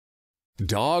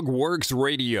DogWorks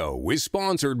Radio is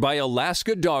sponsored by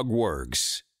Alaska Dog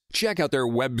Works. Check out their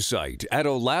website at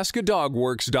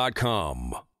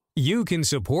alaskadogworks.com. You can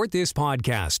support this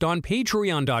podcast on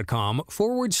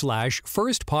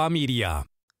patreon.com/firstpawmedia.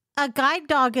 A guide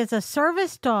dog is a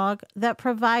service dog that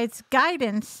provides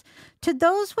guidance to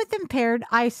those with impaired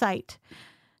eyesight.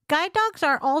 Guide dogs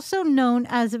are also known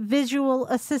as visual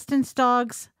assistance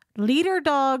dogs, leader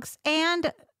dogs,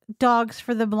 and dogs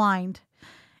for the blind.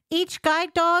 Each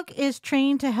guide dog is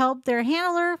trained to help their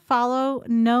handler follow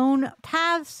known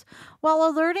paths while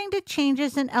alerting to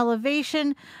changes in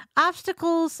elevation,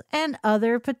 obstacles, and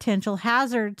other potential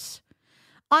hazards.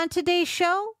 On today's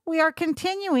show, we are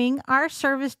continuing our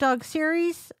service dog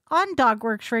series on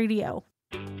DogWorks Radio.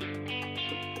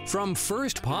 From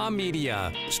First Paw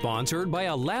Media, sponsored by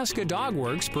Alaska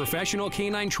Dogworks Professional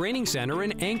Canine Training Center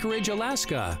in Anchorage,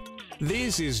 Alaska.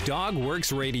 This is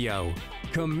DogWorks Radio,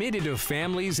 committed to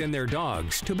families and their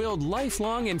dogs to build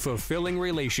lifelong and fulfilling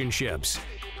relationships.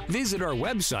 Visit our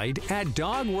website at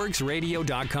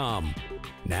dogworksradio.com.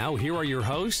 Now here are your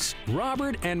hosts,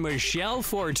 Robert and Michele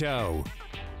Forto.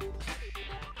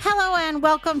 Hello and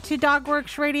welcome to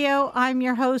DogWorks Radio. I'm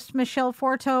your host, Michele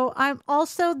Forto. I'm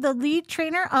also the lead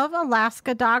trainer of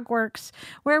Alaska Dogworks,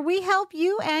 where we help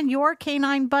you and your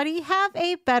canine buddy have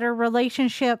a better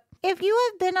relationship. If you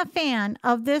have been a fan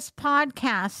of this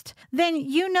podcast, then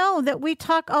you know that we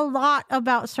talk a lot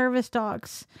about service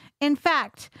dogs. In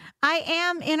fact, I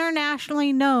am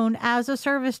internationally known as a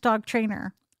service dog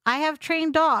trainer. I have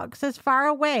trained dogs as far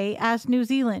away as New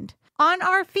Zealand. On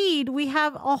our feed, we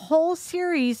have a whole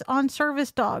series on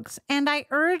service dogs, and I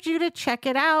urge you to check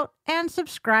it out and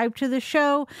subscribe to the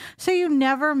show so you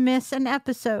never miss an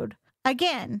episode.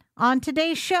 Again, on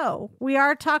today's show, we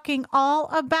are talking all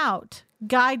about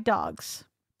guide dogs.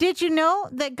 Did you know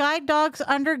that guide dogs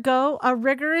undergo a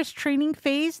rigorous training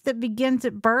phase that begins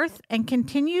at birth and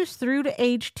continues through to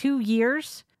age 2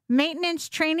 years? Maintenance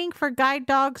training for guide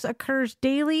dogs occurs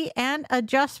daily, and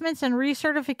adjustments and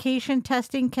recertification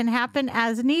testing can happen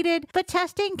as needed, but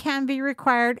testing can be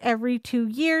required every 2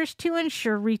 years to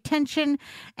ensure retention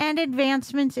and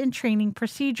advancements in training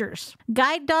procedures.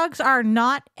 Guide dogs are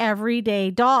not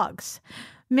everyday dogs.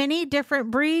 Many different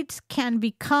breeds can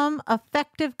become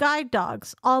effective guide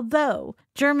dogs, although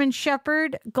German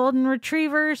Shepherd, Golden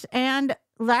Retrievers, and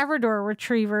Labrador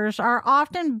Retrievers are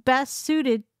often best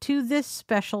suited to this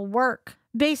special work.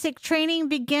 Basic training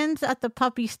begins at the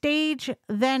puppy stage,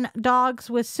 then dogs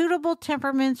with suitable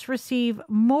temperaments receive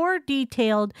more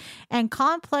detailed and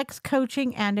complex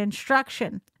coaching and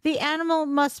instruction. The animal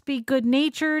must be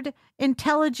good-natured,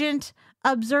 intelligent,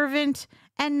 observant,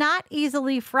 and not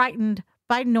easily frightened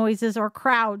by noises or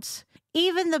crowds.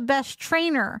 Even the best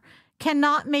trainer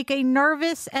cannot make a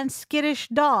nervous and skittish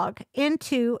dog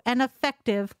into an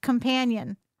effective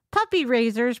companion. Puppy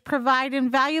raisers provide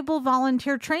invaluable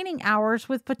volunteer training hours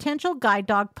with potential guide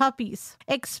dog puppies,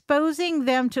 exposing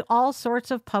them to all sorts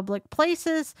of public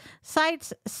places,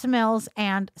 sights, smells,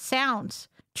 and sounds.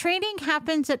 Training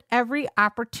happens at every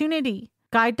opportunity.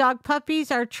 Guide dog puppies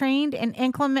are trained in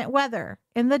inclement weather,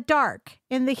 in the dark,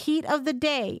 in the heat of the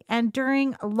day, and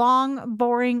during long,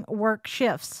 boring work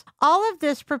shifts. All of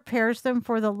this prepares them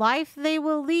for the life they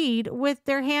will lead with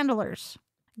their handlers.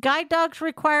 Guide dogs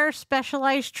require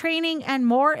specialized training, and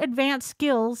more advanced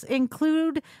skills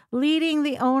include leading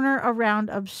the owner around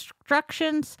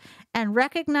obstructions and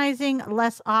recognizing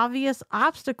less obvious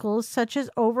obstacles such as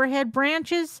overhead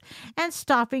branches and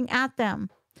stopping at them.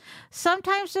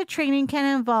 Sometimes the training can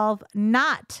involve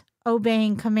not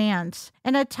obeying commands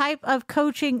and a type of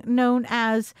coaching known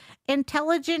as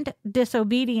intelligent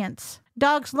disobedience.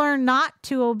 Dogs learn not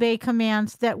to obey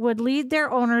commands that would lead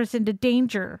their owners into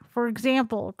danger, for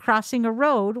example, crossing a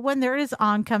road when there is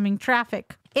oncoming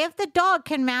traffic. If the dog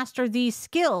can master these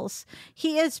skills,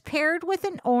 he is paired with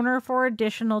an owner for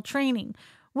additional training,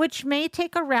 which may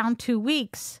take around 2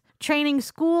 weeks. Training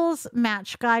schools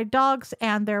match guide dogs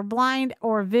and their blind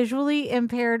or visually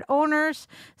impaired owners,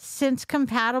 since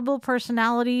compatible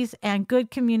personalities and good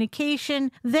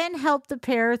communication then help the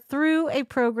pair through a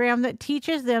program that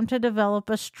teaches them to develop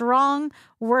a strong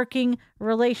working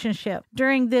relationship.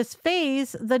 During this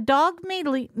phase, the dog may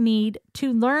need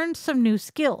to learn some new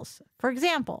skills. For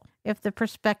example, if the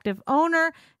prospective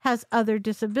owner has other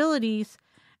disabilities,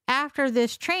 after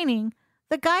this training,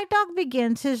 the guide dog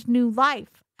begins his new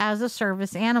life as a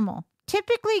service animal.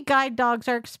 Typically, guide dogs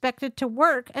are expected to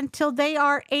work until they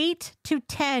are 8 to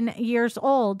 10 years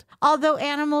old. Although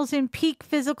animals in peak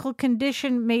physical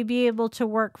condition may be able to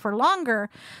work for longer,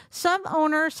 some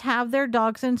owners have their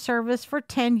dogs in service for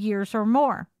 10 years or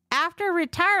more. After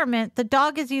retirement, the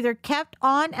dog is either kept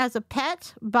on as a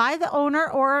pet by the owner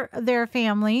or their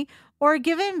family, or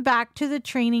given back to the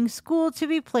training school to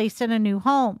be placed in a new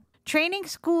home. Training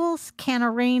schools can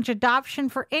arrange adoption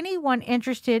for anyone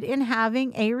interested in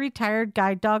having a retired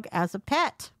guide dog as a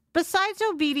pet. Besides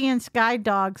obedience, guide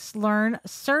dogs learn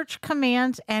search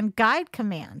commands and guide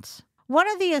commands. One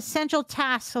of the essential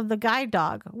tasks of the guide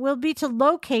dog will be to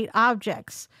locate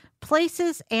objects,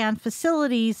 places, and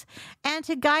facilities, and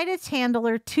to guide its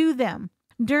handler to them.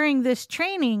 During this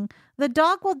training, the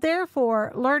dog will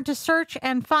therefore learn to search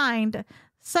and find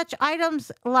such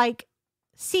items like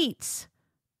seats,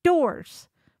 doors,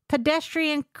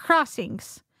 pedestrian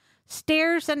crossings,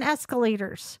 stairs and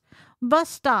escalators, bus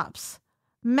stops,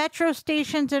 metro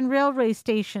stations and railway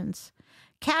stations,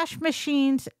 cash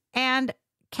machines and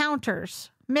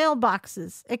counters,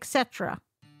 mailboxes, etc.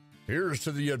 Here's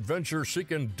to the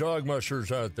adventure-seeking dog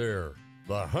mushers out there.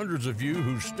 The hundreds of you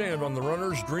who stand on the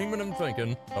runners dreaming and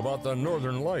thinking about the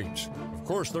Northern Lights. Of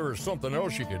course, there is something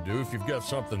else you can do if you've got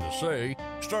something to say.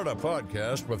 Start a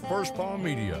podcast with First Paw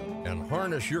Media and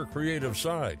harness your creative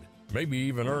side. Maybe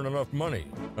even earn enough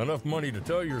money to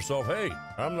tell yourself, hey,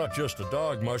 I'm not just a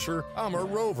dog musher, I'm a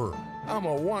rover, I'm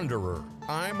a wanderer,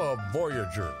 I'm a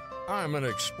voyager, I'm an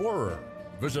explorer.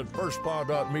 Visit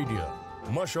firstpaw.media.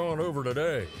 Mush on over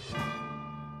today.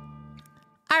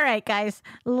 All right, guys,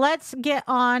 let's get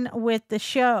on with the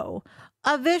show.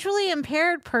 A visually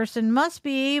impaired person must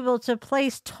be able to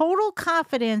place total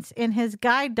confidence in his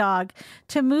guide dog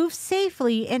to move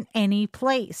safely in any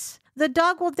place. The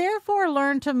dog will therefore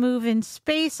learn to move in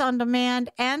space on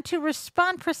demand and to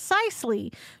respond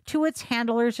precisely to its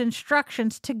handler's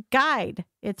instructions to guide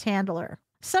its handler.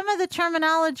 Some of the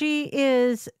terminology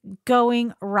is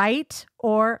going right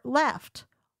or left,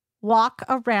 walk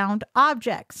around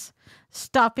objects,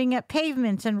 stopping at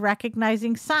pavements and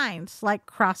recognizing signs like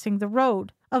crossing the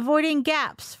road, avoiding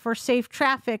gaps for safe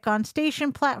traffic on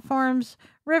station platforms,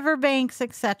 riverbanks,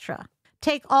 etc.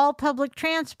 Take all public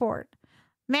transport,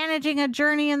 managing a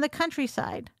journey in the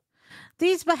countryside.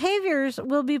 These behaviors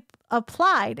will be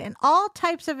applied in all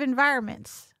types of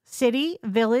environments: city,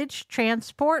 village,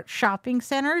 transport, shopping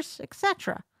centers,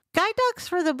 etc. Guide Dogs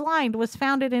for the Blind was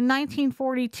founded in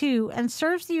 1942 and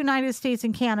serves the United States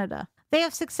and Canada. They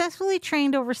have successfully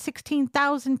trained over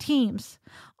 16,000 teams.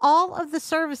 All of the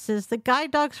services that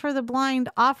Guide Dogs for the Blind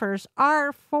offers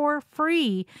are for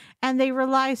free, and they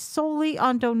rely solely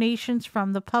on donations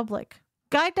from the public.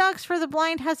 Guide Dogs for the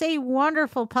Blind has a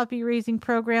wonderful puppy raising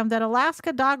program that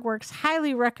Alaska Dog Works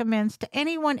highly recommends to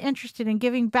anyone interested in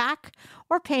giving back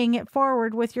or paying it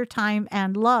forward with your time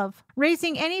and love.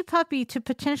 Raising any puppy to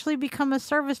potentially become a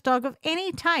service dog of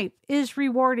any type is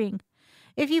rewarding.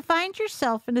 If you find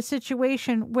yourself in a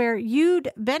situation where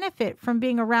you'd benefit from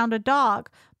being around a dog,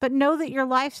 but know that your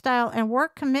lifestyle and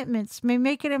work commitments may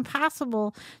make it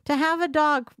impossible to have a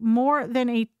dog more than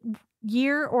a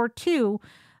year or two,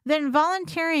 then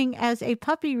volunteering as a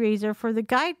puppy raiser for the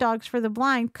Guide Dogs for the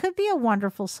Blind could be a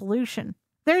wonderful solution.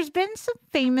 There's been some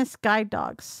famous guide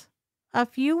dogs. A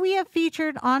few we have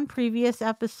featured on previous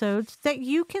episodes that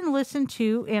you can listen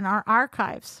to in our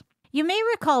archives. You may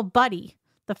recall Buddy,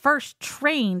 the first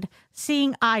trained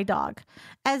seeing eye dog,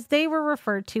 as they were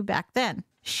referred to back then.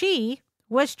 She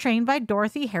was trained by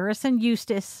Dorothy Harrison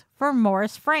Eustace for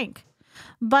Morris Frank.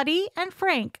 Buddy and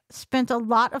Frank spent a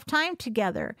lot of time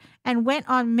together and went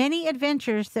on many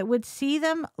adventures that would see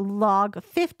them log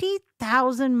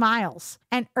 50,000 miles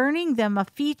and earning them a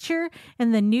feature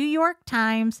in the New York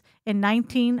Times in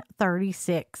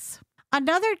 1936.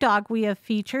 Another dog we have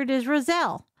featured is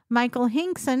Roselle. Michael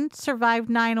Hinkson survived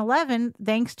 9/11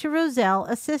 thanks to Roselle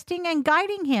assisting and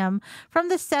guiding him from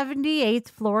the 78th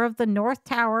floor of the North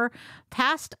Tower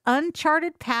past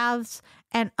uncharted paths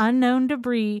and unknown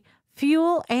debris,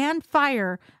 fuel, and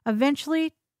fire,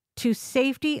 eventually to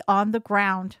safety on the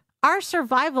ground. Our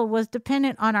survival was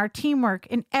dependent on our teamwork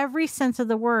in every sense of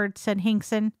the word, said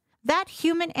Hinkson. That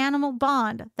human-animal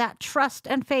bond, that trust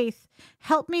and faith,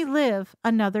 helped me live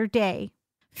another day.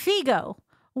 Figo,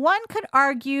 one could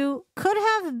argue, could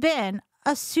have been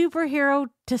a superhero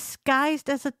disguised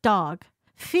as a dog.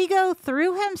 Figo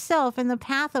threw himself in the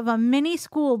path of a mini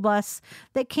school bus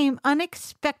that came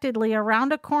unexpectedly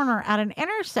around a corner at an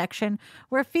intersection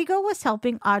where Figo was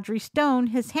helping Audrey Stone,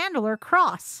 his handler,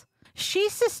 cross. She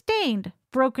sustained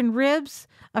broken ribs,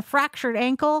 a fractured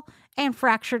ankle, and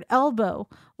fractured elbow.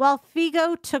 While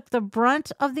Figo took the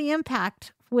brunt of the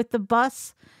impact with the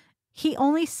bus, he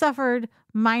only suffered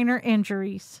minor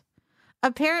injuries.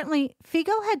 Apparently,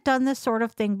 Figo had done this sort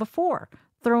of thing before,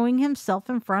 throwing himself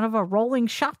in front of a rolling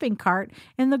shopping cart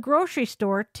in the grocery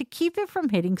store to keep it from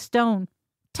hitting Stone.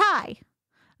 Ty,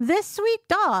 This sweet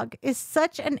dog is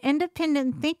such an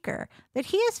independent thinker that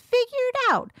he has figured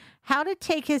out how to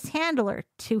take his handler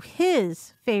to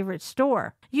his favorite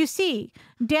store. You see,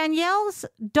 Danielle's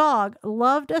dog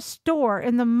loved a store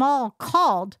in the mall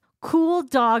called Cool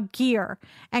Dog Gear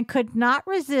and could not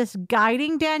resist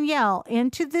guiding Danielle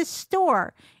into this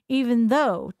store, even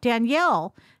though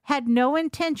Danielle had no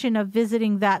intention of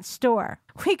visiting that store.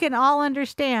 We can all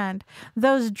understand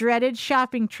those dreaded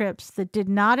shopping trips that did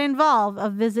not involve a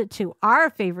visit to our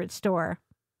favorite store.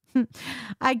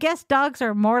 I guess dogs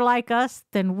are more like us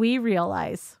than we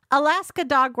realize. Alaska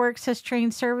Dog Works has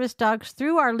trained service dogs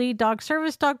through our Lead Dog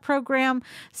Service Dog program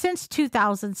since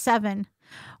 2007.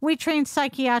 We train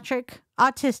psychiatric,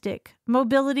 autistic,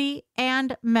 mobility,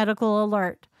 and medical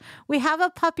alert. We have a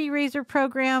puppy raiser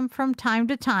program from time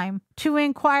to time. To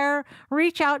inquire,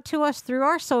 reach out to us through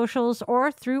our socials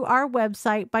or through our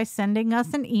website by sending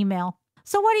us an email.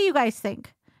 So what do you guys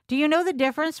think? Do you know the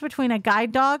difference between a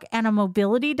guide dog and a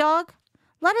mobility dog?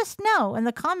 Let us know in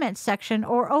the comments section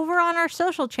or over on our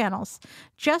social channels.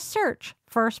 Just search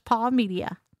First Paw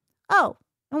Media. Oh,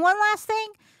 and one last thing.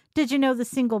 Did you know the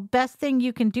single best thing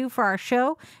you can do for our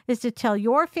show is to tell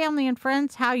your family and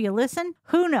friends how you listen?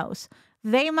 Who knows?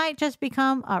 They might just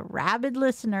become a rabid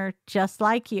listener just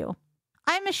like you.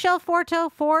 I'm Michele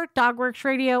Forto for DogWorks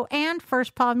Radio and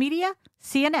First Paw Media.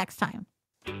 See you next time.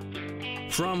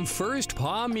 From First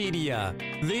Paw Media,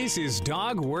 this is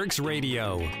DogWorks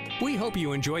Radio. We hope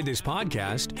you enjoyed this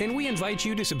podcast, and we invite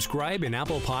you to subscribe in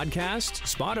Apple Podcasts,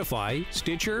 Spotify,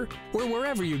 Stitcher, or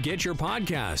wherever you get your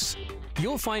podcasts.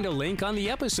 You'll find a link on the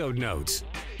episode notes.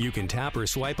 You can tap or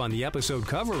swipe on the episode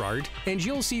cover art, and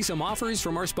you'll see some offers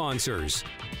from our sponsors.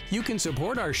 You can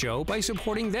support our show by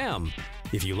supporting them.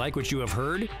 If you like what you have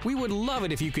heard, we would love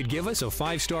it if you could give us a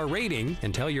 5-star rating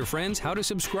and tell your friends how to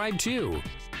subscribe too.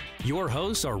 Your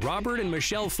hosts are Robert and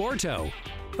Michele Forto.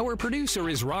 Our producer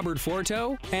is Robert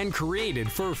Forto and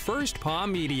created for First Paw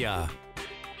Media.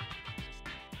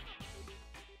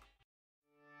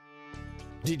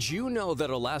 Did you know that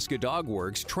Alaska Dog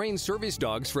Works trains service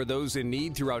dogs for those in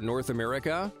need throughout North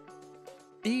America?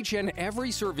 Each and every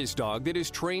service dog that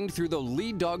is trained through the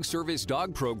Lead Dog Service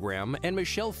Dog program and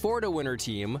Michele Forto and her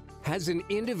team has an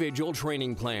individual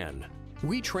training plan.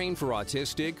 We train for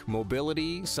autistic,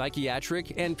 mobility,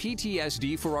 psychiatric, and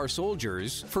PTSD for our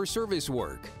soldiers for service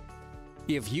work.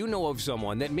 If you know of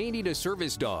someone that may need a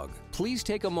service dog, please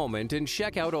take a moment and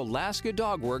check out Alaska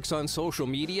Dog Works on social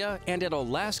media and at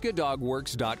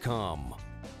alaskadogworks.com.